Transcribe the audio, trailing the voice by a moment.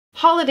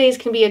Holidays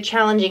can be a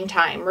challenging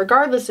time,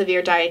 regardless of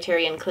your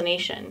dietary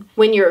inclination.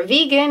 When you're a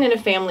vegan in a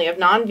family of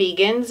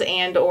non-vegans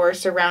and/or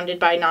surrounded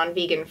by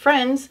non-vegan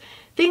friends,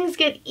 things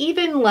get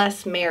even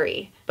less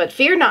merry. But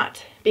fear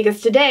not, because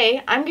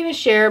today I'm going to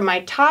share my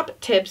top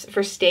tips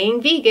for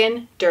staying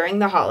vegan during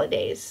the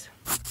holidays.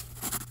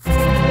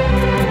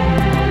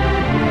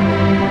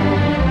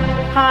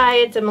 Hi,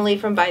 it's Emily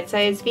from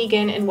BiteSize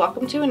Vegan, and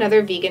welcome to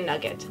another Vegan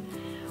Nugget.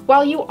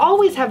 While you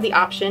always have the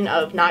option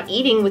of not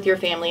eating with your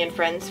family and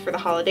friends for the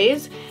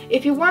holidays,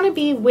 if you want to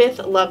be with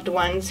loved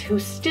ones who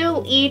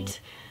still eat,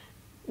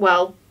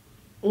 well,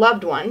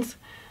 loved ones,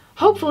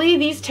 hopefully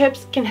these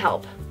tips can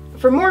help.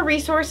 For more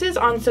resources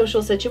on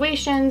social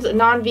situations,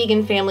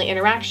 non-vegan family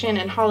interaction,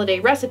 and holiday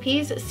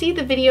recipes, see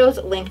the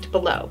videos linked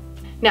below.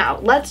 Now,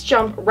 let's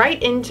jump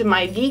right into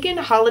my vegan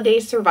holiday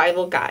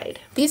survival guide.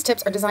 These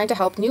tips are designed to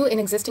help new and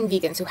existing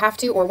vegans who have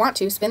to or want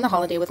to spend the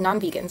holiday with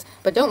non-vegans,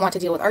 but don't want to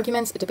deal with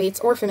arguments, debates,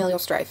 or familial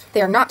strife.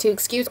 They are not to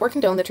excuse or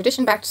condone the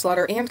tradition-backed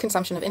slaughter and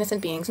consumption of innocent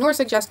beings, nor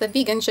suggest that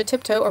vegans should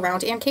tiptoe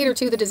around and cater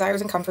to the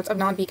desires and comforts of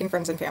non-vegan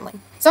friends and family.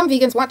 Some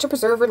vegans want to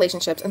preserve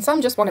relationships, and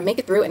some just want to make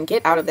it through and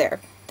get out of there.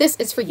 This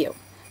is for you.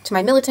 To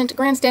my militant,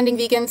 grandstanding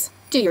vegans,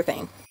 do your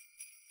thing.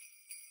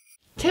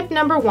 Tip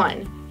number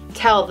 1,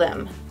 tell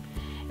them.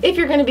 If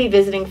you're going to be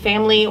visiting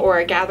family or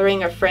a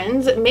gathering of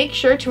friends, make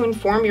sure to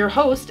inform your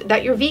host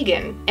that you're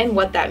vegan and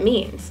what that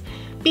means.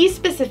 Be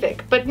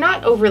specific, but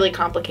not overly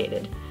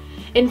complicated.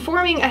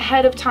 Informing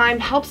ahead of time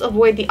helps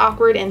avoid the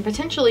awkward and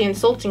potentially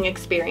insulting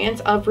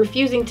experience of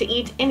refusing to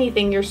eat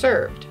anything you're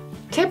served.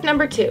 Tip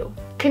number 2,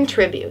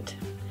 contribute.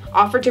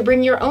 Offer to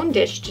bring your own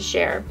dish to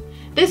share.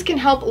 This can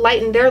help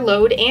lighten their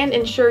load and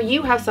ensure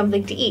you have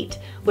something to eat,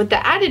 with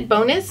the added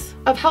bonus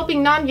of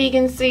helping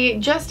non-vegans see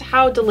just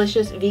how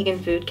delicious vegan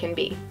food can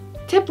be.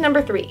 Tip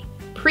number 3,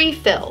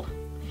 pre-fill.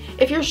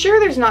 If you're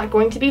sure there's not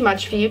going to be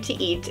much for you to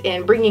eat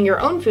and bringing your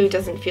own food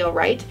doesn't feel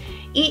right,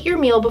 eat your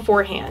meal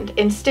beforehand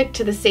and stick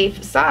to the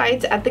safe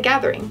sides at the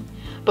gathering.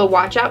 But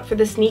watch out for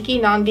the sneaky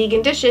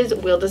non-vegan dishes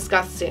we'll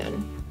discuss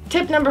soon.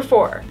 Tip number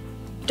 4,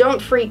 don't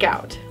freak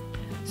out.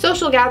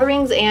 Social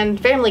gatherings, and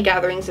family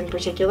gatherings in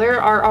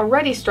particular, are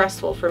already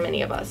stressful for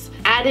many of us.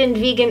 Add in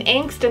vegan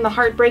angst and the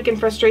heartbreak and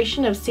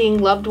frustration of seeing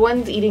loved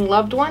ones eating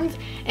loved ones,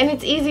 and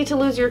it's easy to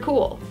lose your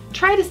cool.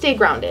 Try to stay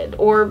grounded,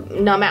 or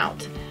numb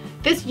out.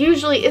 This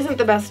usually isn't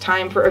the best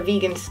time for a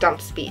vegan stump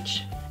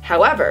speech.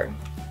 However,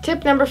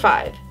 tip number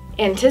 5,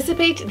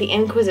 anticipate the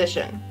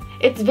inquisition.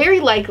 It's very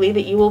likely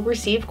that you will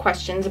receive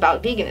questions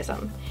about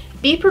veganism.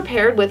 Be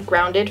prepared with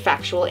grounded,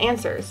 factual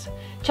answers.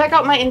 Check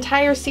out my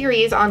entire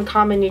series on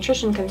common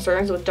nutrition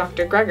concerns with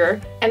Dr. Greger,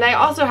 and I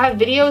also have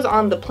videos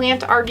on the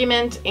plant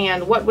argument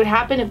and what would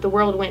happen if the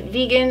world went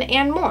vegan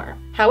and more.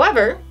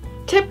 However,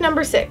 tip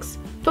number 6,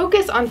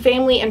 focus on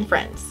family and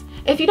friends.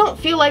 If you don't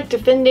feel like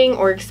defending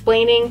or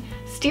explaining,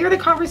 steer the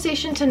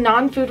conversation to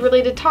non-food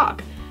related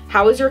talk.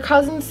 How is your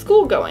cousin's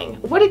school going?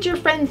 What did your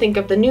friend think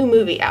of the new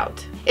movie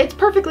out? It's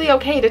perfectly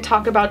okay to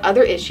talk about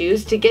other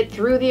issues to get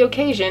through the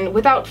occasion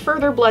without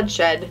further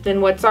bloodshed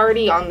than what's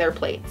already on their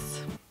plates.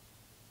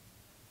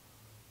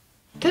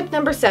 Tip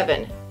number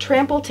 7,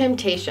 trample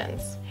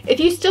temptations. If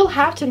you still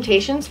have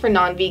temptations for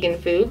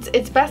non-vegan foods,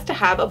 it's best to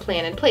have a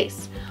plan in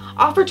place.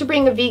 Offer to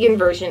bring a vegan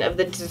version of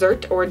the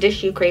dessert or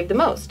dish you crave the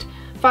most.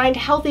 Find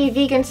healthy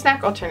vegan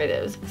snack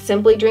alternatives.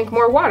 Simply drink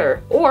more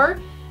water. Or,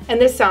 and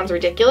this sounds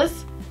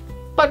ridiculous,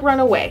 but run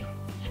away.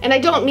 And I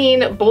don't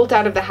mean bolt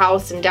out of the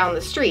house and down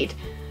the street.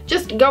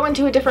 Just go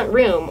into a different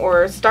room,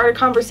 or start a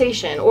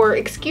conversation, or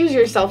excuse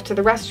yourself to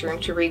the restroom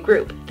to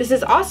regroup. This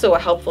is also a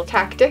helpful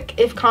tactic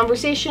if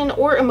conversation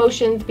or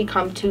emotions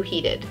become too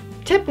heated.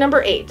 Tip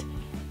number 8,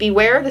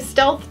 beware the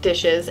stealth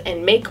dishes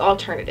and make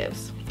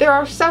alternatives. There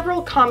are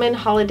several common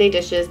holiday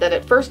dishes that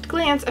at first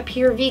glance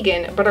appear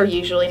vegan but are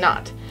usually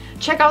not.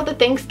 Check out the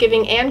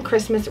Thanksgiving and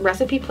Christmas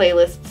recipe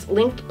playlists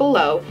linked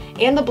below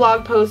and the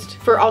blog post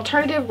for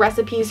alternative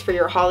recipes for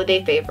your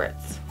holiday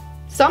favorites.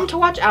 Some to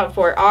watch out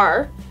for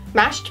are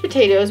mashed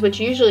potatoes,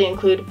 which usually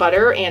include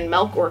butter and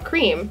milk or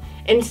cream.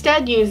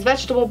 Instead, use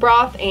vegetable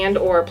broth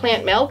and/or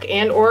plant milk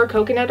and/or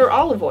coconut or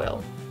olive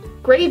oil.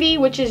 Gravy,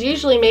 which is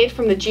usually made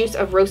from the juice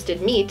of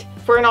roasted meat.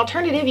 For an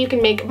alternative, you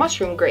can make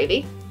mushroom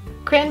gravy.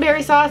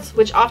 Cranberry sauce,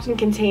 which often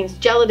contains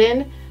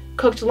gelatin.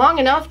 Cooked long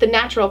enough, the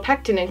natural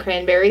pectin in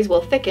cranberries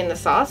will thicken the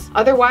sauce.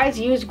 Otherwise,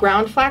 use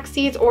ground flax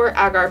seeds or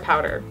agar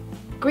powder.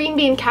 Green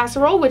bean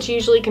casserole, which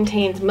usually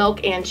contains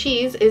milk and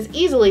cheese, is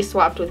easily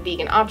swapped with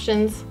vegan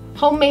options.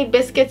 Homemade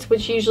biscuits,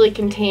 which usually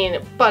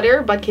contain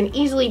butter but can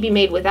easily be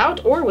made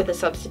without or with a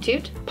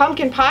substitute.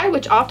 Pumpkin pie,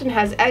 which often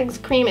has eggs,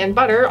 cream, and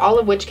butter, all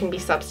of which can be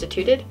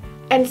substituted.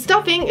 And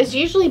stuffing is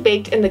usually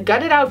baked in the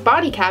gutted out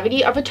body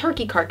cavity of a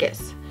turkey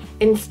carcass.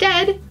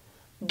 Instead,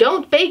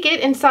 don't bake it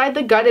inside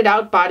the gutted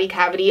out body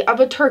cavity of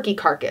a turkey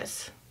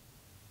carcass.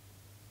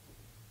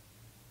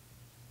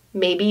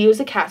 Maybe use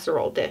a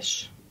casserole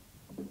dish.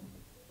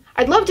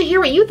 I'd love to hear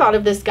what you thought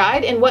of this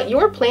guide and what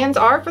your plans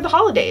are for the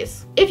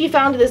holidays. If you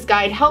found this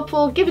guide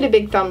helpful, give it a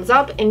big thumbs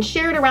up and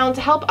share it around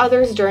to help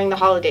others during the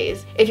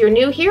holidays. If you're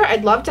new here,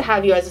 I'd love to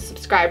have you as a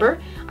subscriber.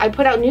 I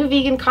put out new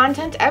vegan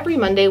content every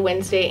Monday,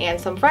 Wednesday, and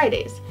some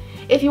Fridays.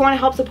 If you want to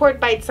help support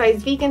Bite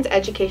Size Vegan's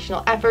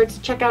educational efforts,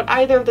 check out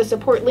either of the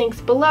support links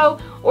below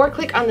or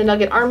click on the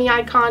Nugget Army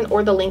icon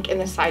or the link in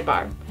the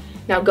sidebar.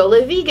 Now go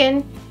live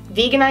vegan,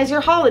 veganize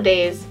your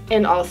holidays,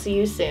 and I'll see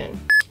you soon.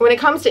 When it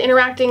comes to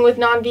interacting with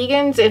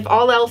non-vegans, if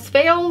all else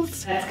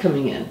fails... That's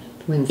coming in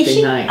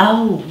Wednesday night.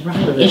 Oh, right.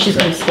 And she's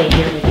going to stay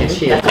here with you.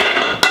 She is.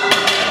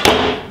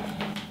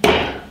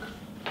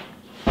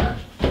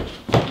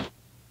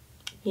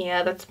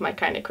 Yeah, that's my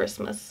kind of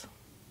Christmas.